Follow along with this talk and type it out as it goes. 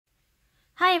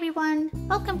Hi everyone!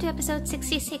 Welcome to episode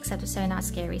 66 of the Sew Not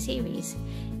Scary series.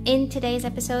 In today's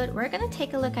episode, we're going to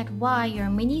take a look at why your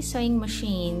mini sewing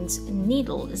machine's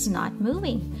needle is not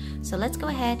moving. So let's go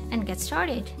ahead and get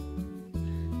started.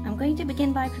 I'm going to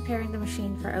begin by preparing the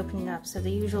machine for opening up. So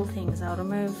the usual things, I'll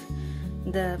remove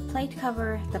the plate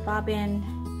cover, the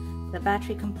bobbin, the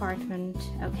battery compartment,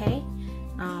 okay?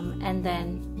 And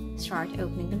then start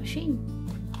opening the machine.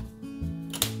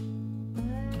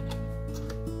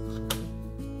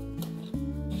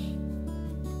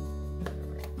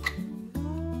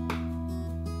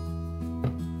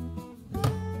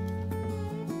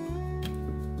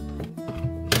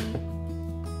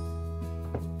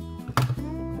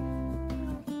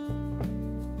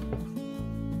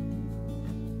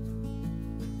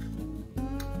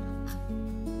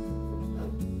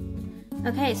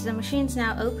 Okay, so the machine's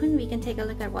now open. We can take a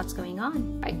look at what's going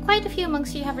on. Right, quite a few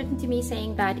amongst you have written to me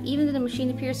saying that even though the machine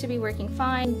appears to be working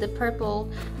fine, the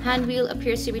purple hand wheel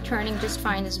appears to be turning just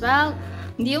fine as well.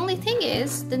 The only thing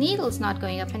is, the needle's not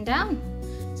going up and down.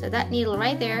 So that needle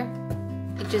right there,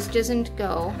 it just doesn't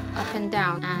go up and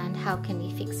down. And how can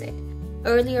we fix it?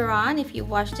 Earlier on, if you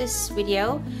watched this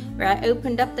video where I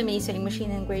opened up the mini sewing machine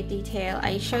in great detail,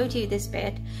 I showed you this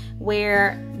bit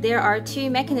where there are two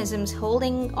mechanisms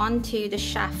holding onto the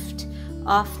shaft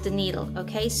of the needle.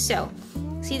 Okay, so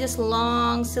see this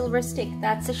long silver stick?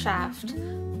 That's the shaft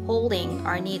holding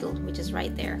our needle, which is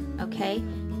right there. Okay,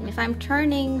 and if I'm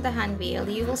turning the hand wheel,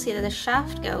 you will see that the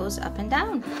shaft goes up and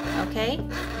down. Okay,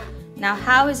 now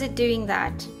how is it doing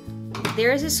that?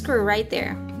 There is a screw right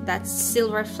there. That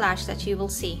silver flash that you will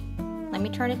see. Let me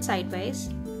turn it sideways.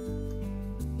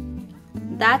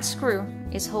 That screw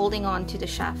is holding on to the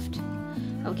shaft.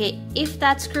 Okay, if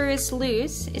that screw is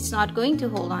loose, it's not going to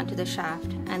hold on to the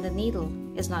shaft and the needle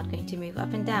is not going to move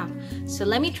up and down. So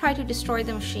let me try to destroy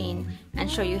the machine and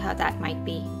show you how that might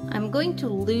be. I'm going to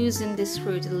loosen this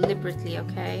screw deliberately,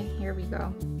 okay? Here we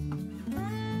go.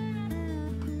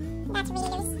 That's really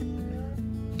loose.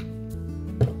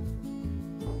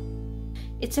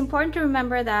 It's important to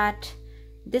remember that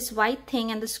this white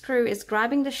thing and the screw is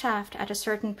grabbing the shaft at a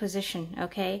certain position,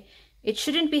 okay? It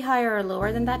shouldn't be higher or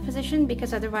lower than that position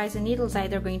because otherwise the needle is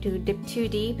either going to dip too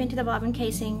deep into the bobbin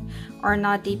casing or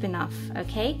not deep enough,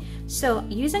 okay? So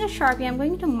using a Sharpie, I'm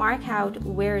going to mark out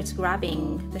where it's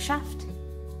grabbing the shaft.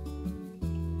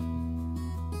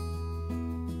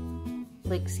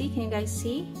 Look, see, can you guys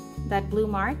see that blue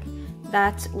mark?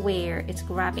 That's where it's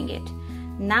grabbing it.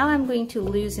 Now I'm going to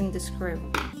loosen the screw.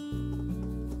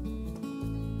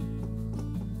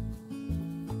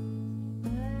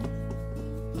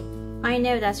 I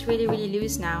know that's really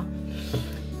loose now.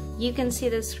 You can see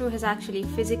the screw has actually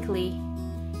physically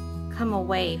come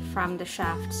away from the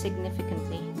shaft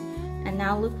significantly. And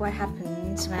now look what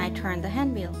happens when I turn the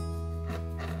hand wheel.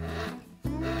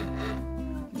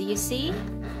 Do you see?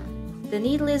 The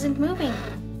needle isn't moving.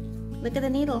 Look at the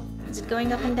needle. Is it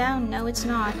going up and down? No, it's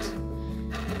not.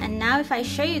 And now if I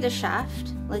show you the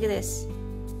shaft, look at this.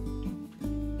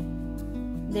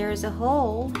 There's a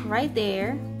hole right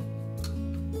there.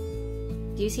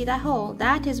 Do you see that hole?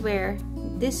 That is where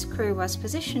this screw was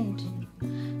positioned.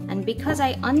 And because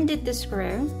I undid the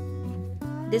screw,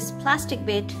 this plastic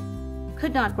bit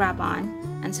could not grab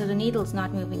on, and so the needle's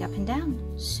not moving up and down.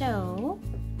 So,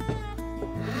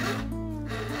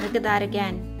 look at that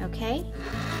again, okay?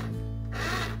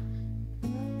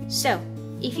 So,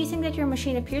 if you think that your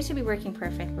machine appears to be working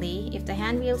perfectly, if the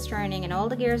hand wheel's turning and all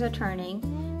the gears are turning,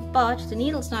 but the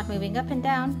needle's not moving up and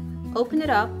down, open it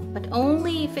up, but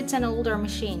only if it's an older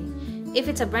machine. If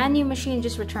it's a brand new machine,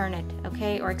 just return it,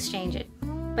 okay, or exchange it.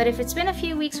 But if it's been a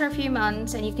few weeks or a few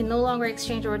months and you can no longer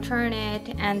exchange or return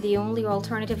it, and the only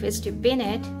alternative is to bin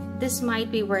it, this might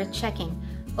be worth checking.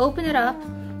 Open it up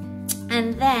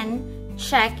and then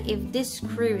check if this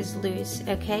screw is loose,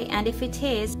 okay, and if it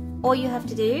is, all you have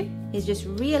to do is just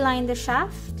realign the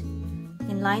shaft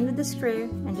in line with the screw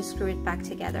and just screw it back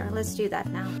together. Let's do that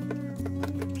now.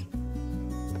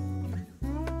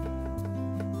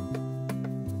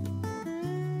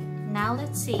 Now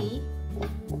let's see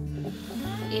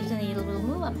if the needle will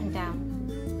move up and down.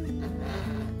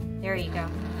 There you go.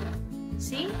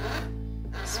 See?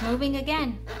 It's moving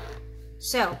again.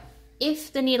 So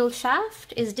if the needle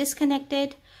shaft is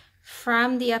disconnected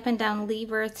from the up and down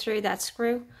lever through that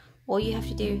screw, all you have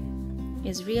to do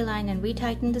is realign and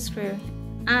retighten the screw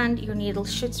and your needle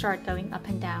should start going up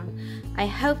and down. I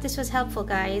hope this was helpful,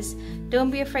 guys. Don't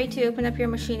be afraid to open up your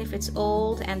machine if it's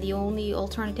old and the only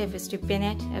alternative is to bin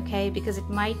it, okay? Because it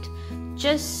might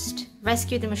just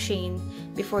rescue the machine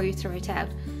before you throw it out.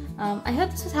 I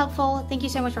hope this was helpful. Thank you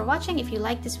so much for watching. If you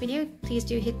liked this video, please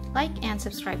do hit like and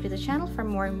subscribe to the channel for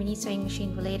more mini sewing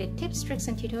machine related tips, tricks,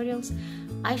 and tutorials.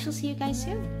 I shall see you guys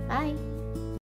soon. Bye!